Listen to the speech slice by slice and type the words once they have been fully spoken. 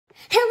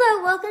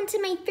Hello, welcome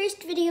to my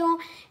first video.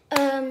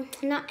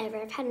 Not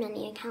ever, I've had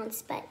many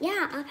accounts, but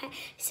yeah, okay.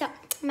 So,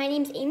 my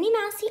name's Amy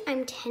Massey,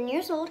 I'm 10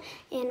 years old,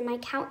 and my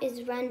account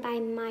is run by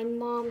my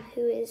mom,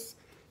 who is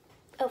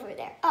over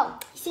there. Oh,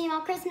 you see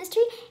my Christmas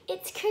tree?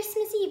 It's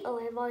Christmas Eve.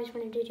 Oh, I've always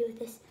wanted to do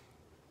this.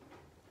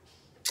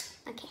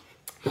 Okay,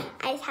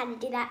 I just had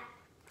to do that.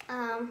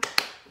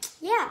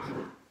 Yeah,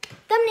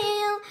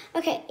 thumbnail.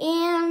 Okay,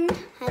 and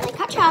I like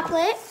hot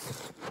chocolate.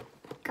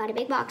 Got a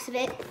big box of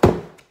it.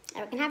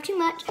 I don't have too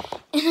much,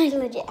 and I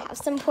legit have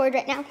some poured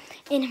right now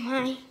in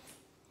my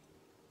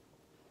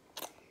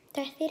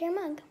Darth Vader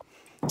mug.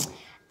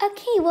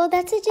 Okay, well,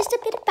 that's just a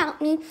bit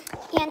about me,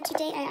 and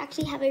today I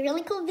actually have a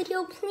really cool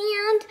video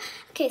planned.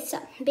 Okay, so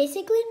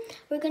basically,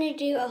 we're going to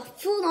do a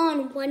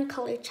full-on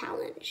one-color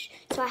challenge.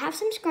 So I have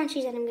some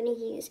scrunchies that I'm going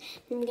to use.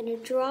 I'm going to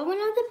draw one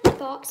on the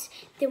box,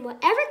 then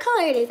whatever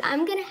color it is,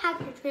 I'm going to have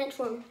to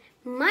transform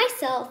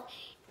myself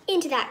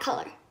into that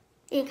color.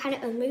 And kind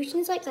of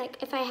emotions, like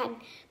if I had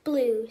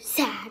blue,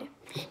 sad.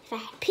 If I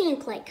had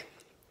pink, like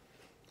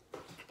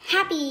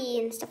happy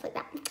and stuff like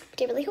that.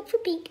 But I really hope for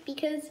pink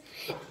because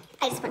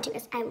I just want to,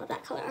 because I love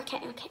that color. Okay,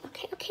 I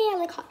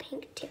like hot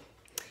pink too.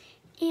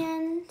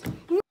 And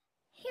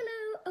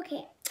hello,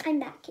 okay, I'm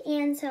back.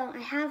 And so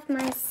I have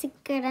my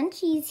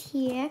scrunchies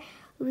here.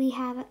 We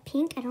have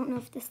pink. I don't know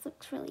if this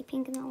looks really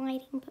pink in the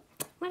lighting, but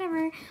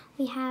whatever.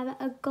 We have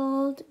a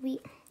gold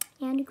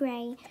and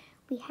gray.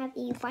 We have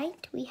a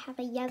white, we have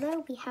a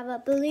yellow, we have a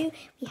blue,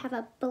 we have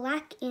a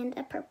black, and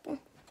a purple.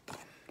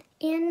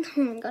 And,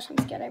 oh my gosh, I'm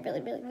scared. I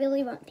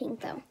really want pink,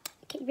 though.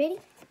 Okay, ready?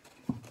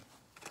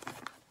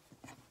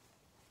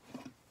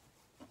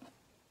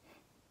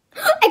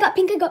 I got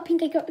pink. Okay,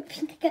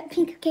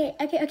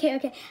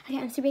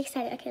 I'm super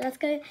excited. Okay, let's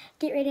go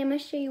get ready. I'm going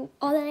to show you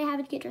all that I have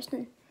to get dressed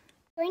in.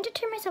 I'm going to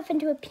turn myself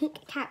into a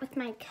pink cat with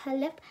my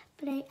clip,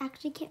 but I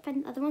actually can't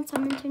find the other one, so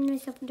I'm going to turn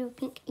myself into a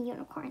pink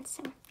unicorn,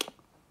 so...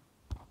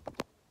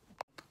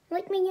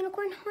 Like my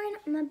unicorn horn,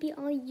 I'm gonna be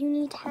all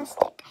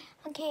uni-tastic.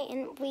 Okay,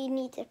 and we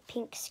need a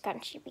pink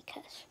scrunchie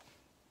because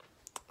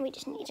we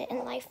just need it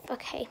in life.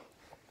 Okay,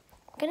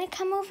 I'm gonna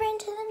come over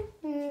into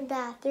the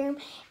bathroom,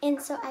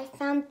 and so I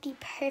found the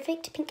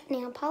perfect pink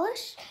nail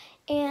polish,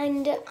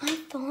 and I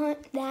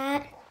thought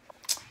that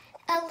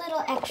a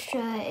little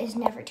extra is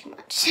never too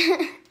much.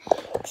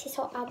 Okay,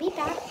 so I'll be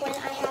back when I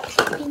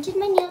have painted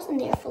my nails and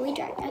they're fully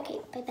dried.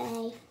 Okay,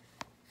 bye-bye.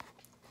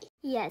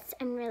 Yes,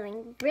 I'm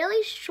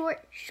really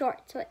short, so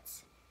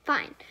it's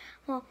fine.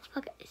 Well,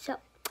 okay, so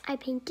I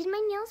painted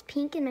my nails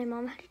pink, and my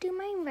mom had to do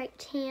my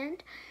right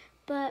hand,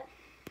 but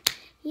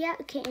yeah,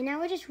 okay, and now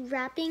we're just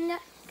wrapping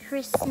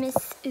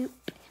Christmas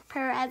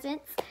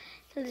presents,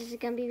 so this is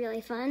gonna be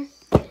really fun,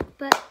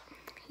 but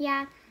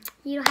yeah,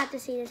 you don't have to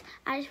see this.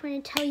 I just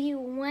want to tell you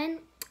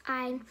when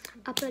I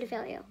upload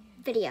a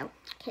video,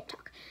 can't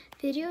talk.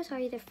 Videos are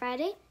either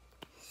Friday,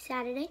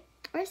 Saturday,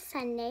 or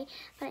Sunday,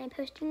 but I'm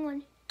posting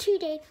one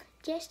today,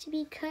 just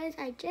because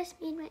I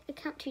just made my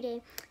account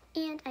today,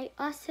 and I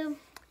also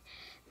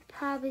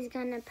probably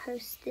gonna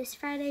post this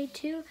Friday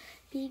too,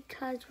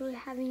 because we're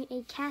having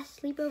a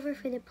cast sleepover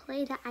for the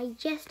play that I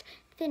just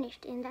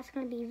finished, and that's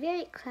gonna be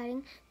very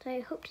exciting. So I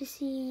hope to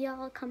see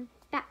y'all come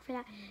back for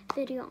that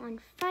video on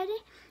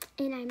Friday,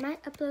 and I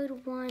might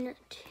upload one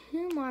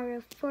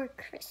tomorrow for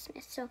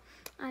Christmas. So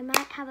I might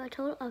have a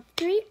total of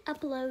 3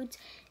 uploads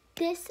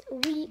this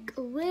week.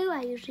 Woo!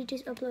 I usually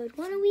just upload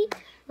one a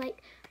week,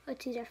 like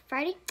it's either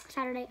Friday,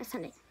 Saturday, or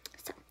Sunday.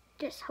 So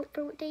just hope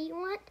for what day you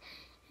want.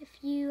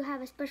 If you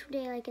have a special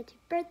day, like it's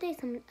your birthday,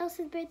 someone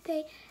else's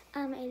birthday,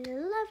 I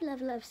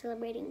love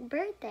celebrating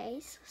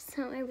birthdays.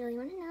 So I really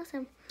want to know.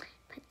 So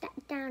put that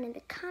down in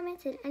the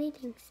comments, and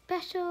anything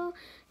special,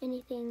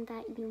 anything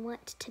that you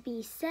want to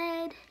be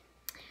said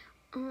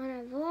on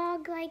a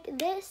vlog like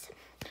this,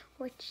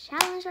 or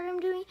challenge that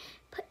I'm doing,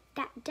 put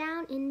that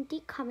down in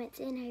the comments.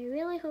 And I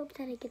really hope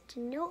that I get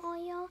to know all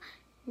y'all.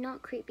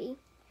 Not creepy.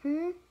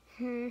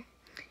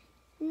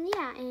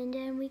 Yeah,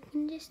 and we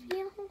can just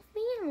be a whole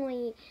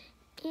family.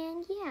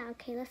 And yeah,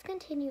 okay, let's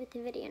continue with the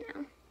video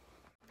now.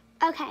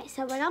 Okay,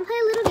 so we're gonna play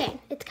a little game.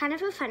 It's kind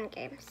of a fun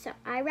game. So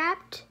I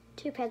wrapped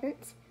 2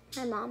 presents.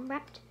 My mom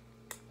wrapped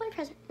 1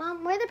 present.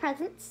 Mom, where are the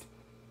presents?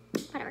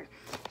 Whatever.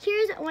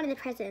 Here's one of the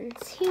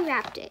presents. Who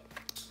wrapped it?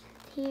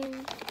 Here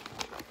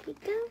we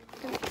go.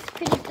 It looks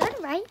pretty good,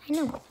 right? I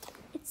know.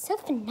 It's so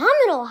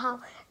phenomenal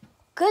how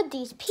good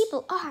these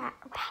people are at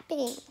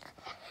wrapping.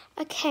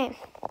 Okay,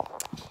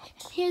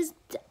 here's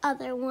the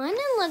other one.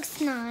 It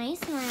looks nice.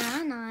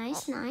 Yeah,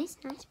 nice. Pretty nice.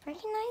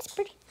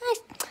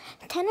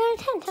 10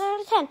 out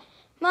of 10.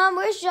 Mom,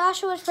 where's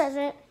Joshua's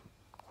present?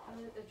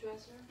 On the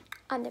dresser.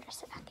 On the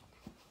dresser. Okay.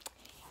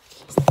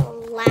 Here's the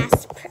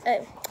last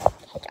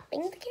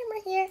dropping the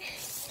camera here.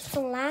 Here's the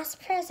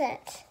last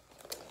present.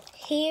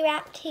 He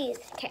wrapped his.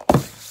 Okay,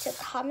 so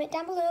comment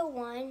down below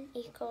 1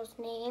 equals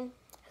name.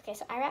 Okay,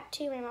 so I wrapped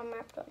 2 and my mom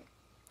wrapped 1.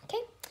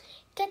 Okay.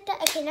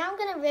 Okay, now I'm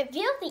going to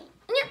reveal the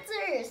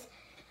answers.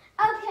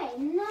 Okay,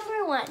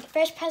 number 1,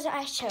 first present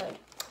I showed.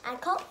 I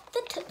call it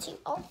the Tootsie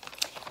Roll.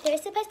 There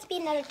was supposed to be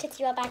another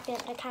Tootsie Roll back then,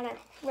 but I kind of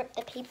ripped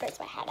the paper,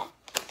 so I had to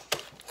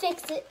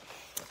mix it.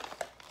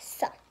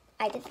 So,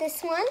 I did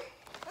this one.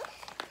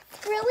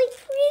 It's really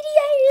pretty.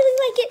 I really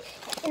like it.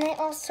 And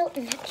I also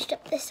matched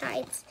up the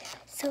sides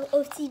so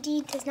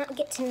OCD does not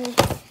get to me.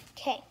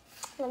 Okay,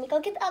 let me go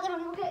get the other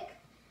one real quick.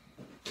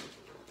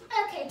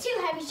 Okay, too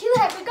heavy,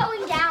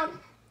 going down.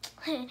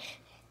 Okay,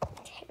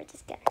 we're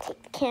just gonna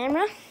take the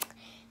camera.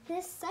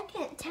 This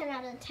second 10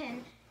 out of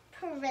 10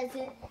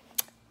 present,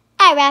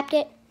 I wrapped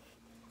it.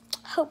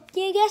 Hope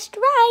you guessed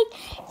right.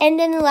 And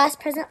then the last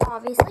present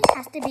obviously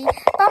has to be my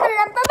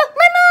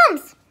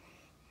mom's.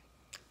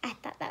 I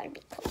thought that would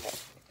be cool,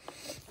 but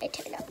it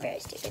turned out very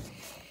stupid.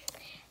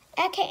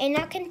 Okay, and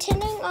now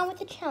continuing on with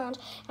the challenge,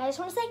 I just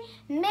want to say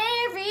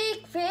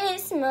Merry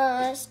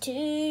Christmas to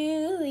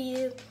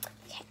you.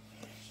 Okay.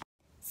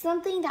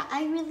 Something that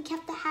I really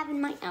have to have in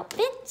my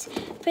outfit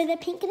for the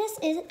pinkness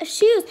is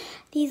shoes.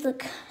 These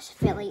look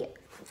really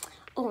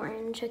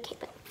orange. Okay,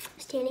 but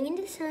standing in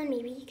the sun,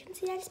 maybe you can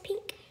see that as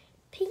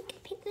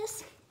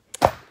pinkness.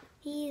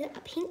 These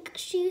pink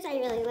shoes, I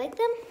really like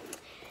them.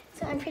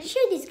 So I'm pretty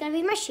sure these are gonna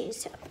be my shoes.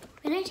 So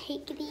I'm gonna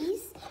take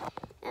these,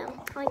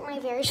 like my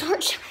very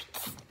short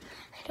shorts.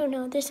 I don't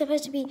know, they're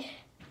supposed to be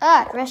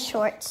dress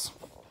shorts.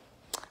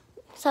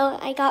 So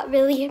I got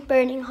really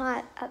burning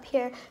hot up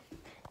here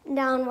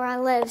down where I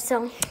live.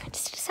 So I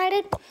just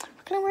decided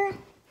we're gonna wear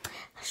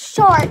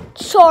short,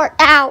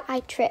 ow,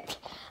 I tripped.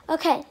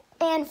 Okay,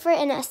 and for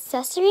an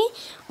accessory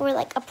or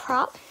like a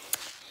prop,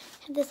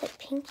 I have this like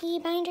pinky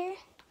binder.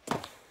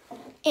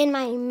 And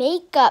my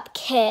makeup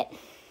kit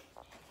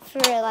for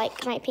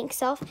like my pink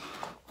self,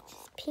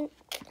 this pink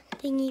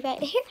thingy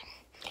right here.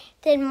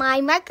 Then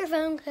my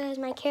microphone, because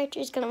my character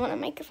is going to want a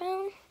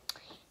microphone.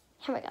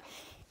 Here we go.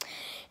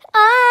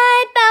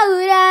 I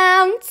bow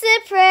down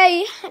to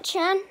pray.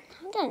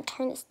 I'm going to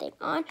turn this thing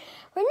on.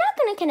 We're not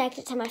going to connect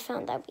it to my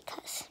phone though,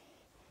 because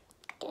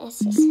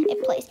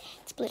it plays.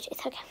 It's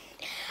Bluetooth. Okay.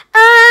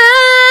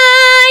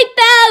 I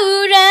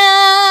bow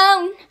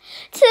down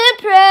to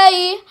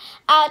pray.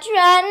 I'll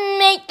try and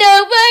make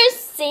the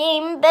worst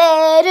seem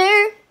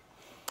better.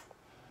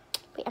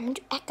 Wait, I'm going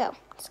to do echo.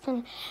 Just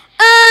gonna.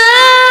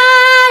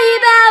 I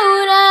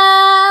bow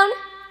down.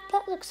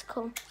 That looks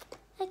cool.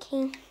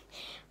 Okay.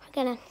 We're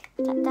going to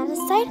set that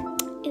aside.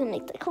 It'll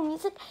make the cool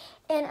music.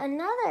 And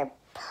another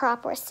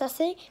prop or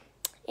accessory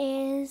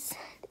is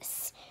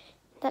this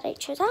that I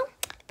chose out.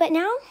 But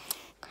now,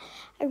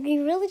 we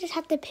really just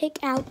have to pick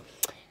out.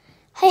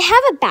 I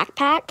have a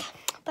backpack,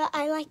 but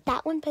I like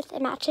that one, but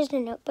it matches the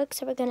notebook,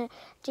 so we're going to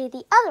do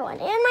the other one.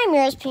 And my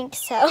mirror's pink,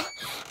 so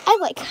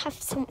I have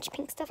so much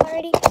pink stuff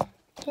already.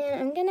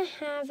 And I'm going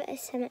to have a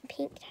some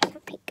pink. That's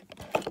not pink.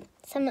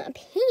 Some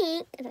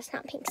pink. That's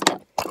not pink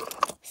still.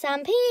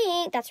 Some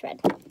pink. That's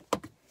red.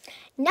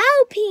 No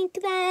pink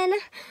then.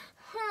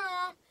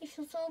 Huh. I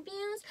feel so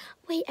abused.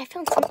 Wait, I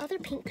found some other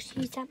pink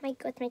shoes that might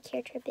go with my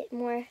character a bit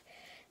more.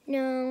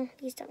 No,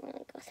 these don't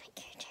really go with my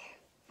character.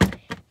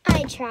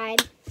 I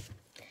tried.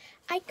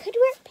 I could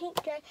wear a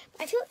pink dress,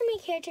 but I feel like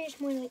my character is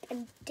more like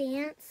a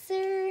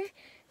dancer,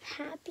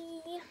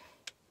 happy.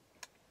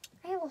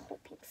 I have a whole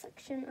pink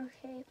section.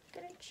 Okay, I'm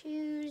gonna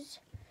choose.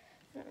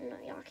 I don't know,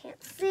 y'all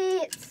can't see.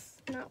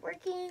 It's not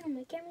working.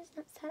 My camera's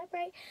not set up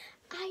right.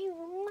 I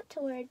want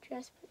to wear a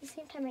dress, but at the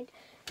same time,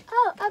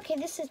 oh, okay,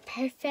 this is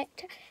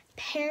perfect.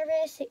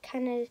 Paris, it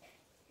kind of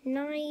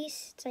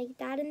nice. It's like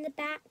that in the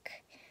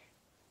back.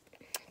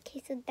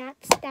 Okay, so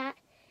that's that.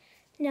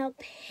 Now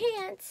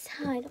pants.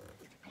 I don't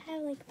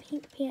have like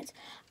pink pants.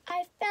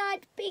 I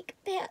found pink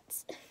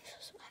pants. I'm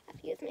so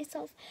happy with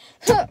myself.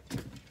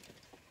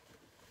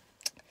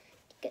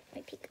 Get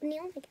my pink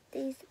nail. I get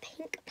these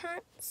pink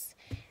pants.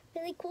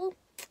 Really cool.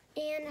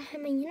 And I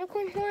have my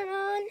unicorn horn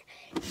on.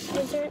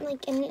 Is there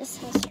like any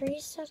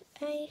accessories that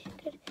I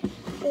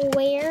could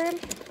wear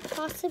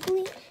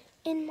possibly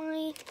in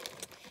my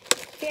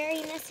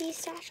very messy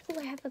stash? Oh,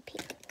 I have a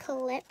pink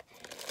clip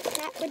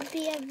that would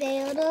be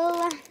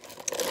available.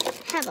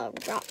 I have a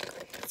rock.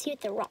 Let's see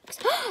what the rocks.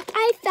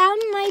 I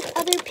found my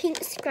other pink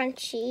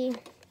scrunchie.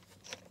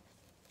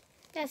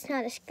 That's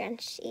not a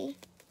scrunchie.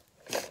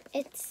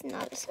 It's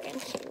not a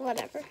scrunchie.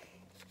 Whatever.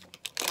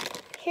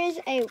 Here's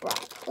a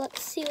rock.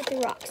 Let's see what the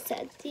rock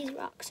says. These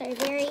rocks are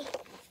very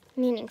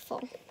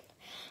meaningful.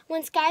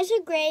 When skies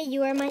are gray,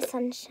 you are my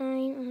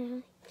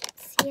sunshine.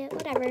 Let's see it.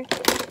 Whatever.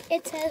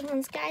 It says,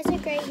 when skies are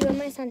gray, you are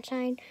my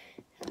sunshine.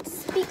 That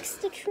speaks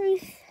the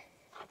truth.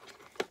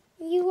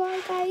 You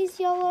are, guys.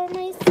 Y'all are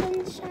my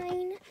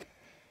sunshine.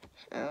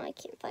 Oh, I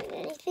can't find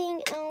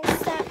anything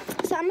else.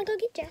 So I'm going to go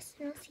get dressed,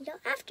 and I'll see y'all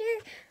after.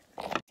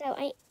 So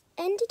I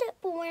ended up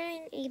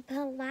wearing a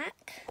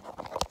black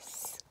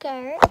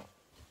skirt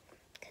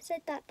because I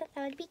thought that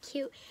would be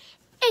cute.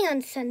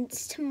 And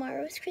since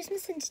tomorrow's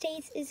Christmas and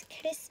today is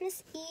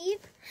Christmas Eve,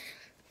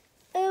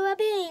 oh, a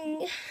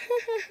bing.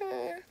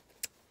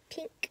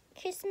 Pink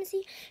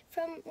Christmassy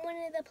from one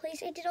of the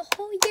plays I did a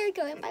whole year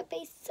ago, and my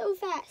face so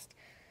fast.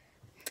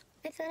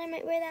 I thought I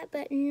might wear that,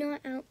 but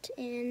not out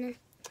in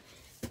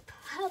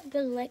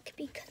public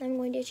because I'm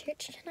going to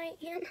church tonight,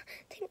 and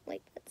I don't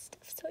like that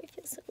stuff, so I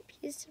feel so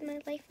abused in my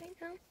life right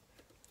now.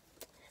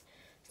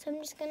 So I'm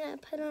just gonna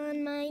put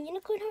on my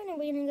unicorn horn and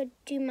we're gonna go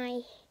do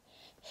my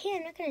hair.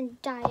 I'm not gonna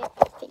dye it,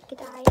 fake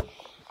dye,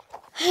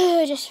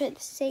 just for the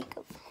sake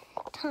of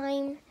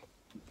time,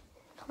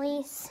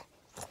 place.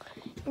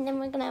 And then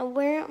we're gonna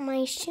wear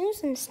my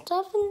shoes and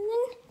stuff, and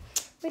then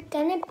we're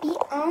gonna be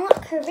on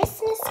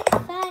Christmas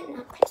fun.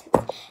 Not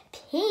Christmas,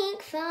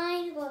 pink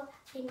fun. Well,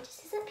 I mean,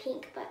 this isn't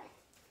pink, but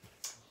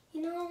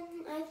you know,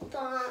 I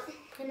thought,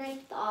 and I'm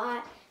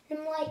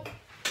like,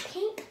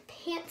 pink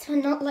pants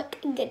would not look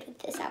good with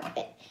this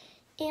outfit.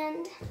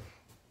 And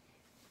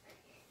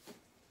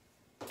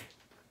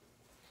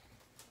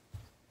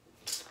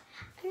I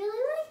really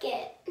like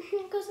it.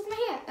 It goes with my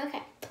hair.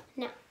 Okay,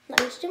 now let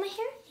me just do my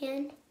hair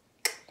and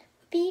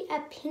be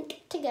a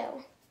pink to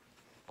go.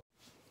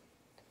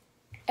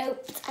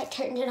 Oops, I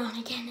turned it on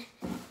again.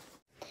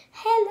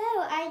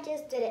 Hello, I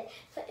just did it.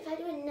 But if I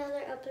do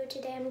another upload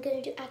today, I'm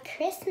gonna do a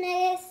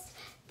Christmas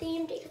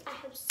theme because I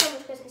have so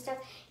much Christmas stuff.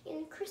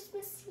 And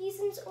Christmas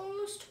season's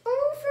almost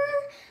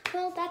over.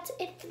 Well, that's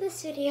it for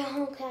this video.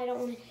 Okay, I don't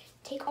want to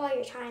take all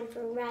your time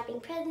for wrapping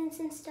presents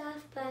and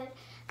stuff, but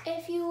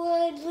if you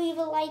would leave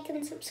a like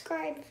and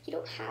subscribe if you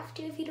don't have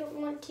to, if you don't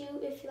want to,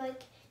 if you're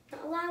like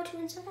not allowed to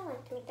and stuff. I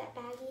like to make that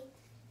baggy.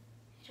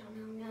 I don't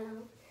know,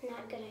 no,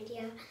 not a good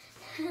idea.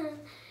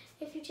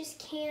 If you just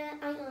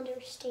can't, I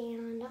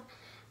understand.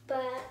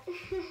 But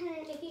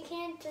if you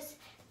can't, just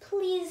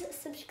please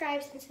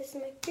subscribe since this is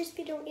my first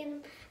video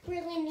and I'm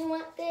really new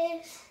at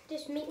this.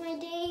 Just make my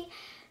day.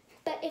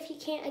 But if you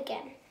can't,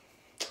 again,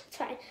 it's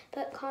fine.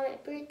 But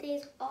comment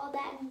birthdays, all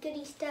that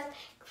goody stuff,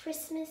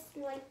 Christmas,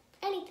 like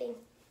anything.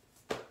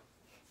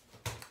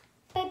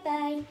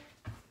 Bye-bye.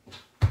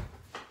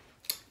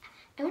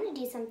 I want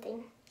to do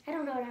something. I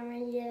don't know what I'm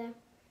going to do.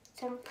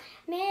 So,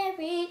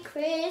 Merry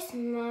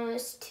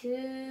Christmas to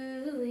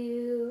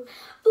you.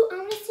 Ooh, I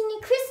want to sing a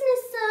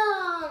Christmas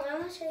song. I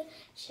want to say,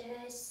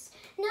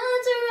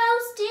 chestnuts are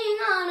roasting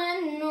on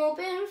an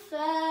open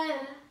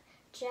fire.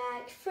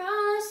 Jack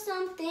Frost,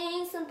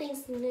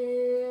 something's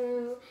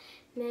new.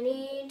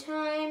 Many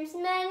times,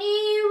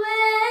 many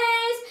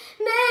ways.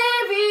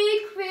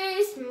 Merry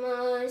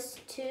Christmas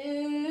to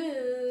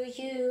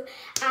you.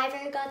 I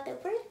forgot the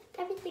word.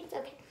 Everything's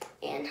okay.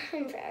 And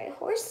I'm very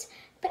hoarse.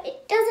 But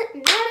it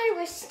doesn't matter,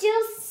 we're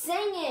still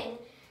singing.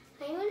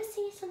 I want to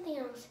sing something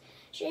else.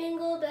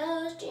 Jingle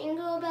bells,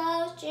 jingle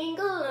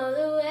all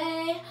the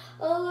way.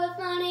 Oh, what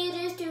fun it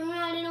is to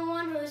ride in a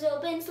one-horse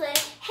open sleigh.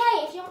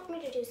 Hey, if you want me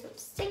to do some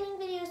singing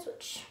videos,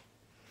 which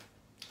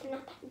I'm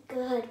not that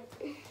good,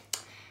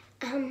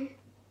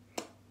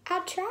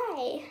 I'll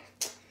try.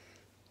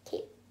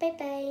 Okay,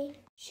 bye-bye.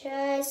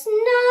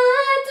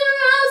 Chestnuts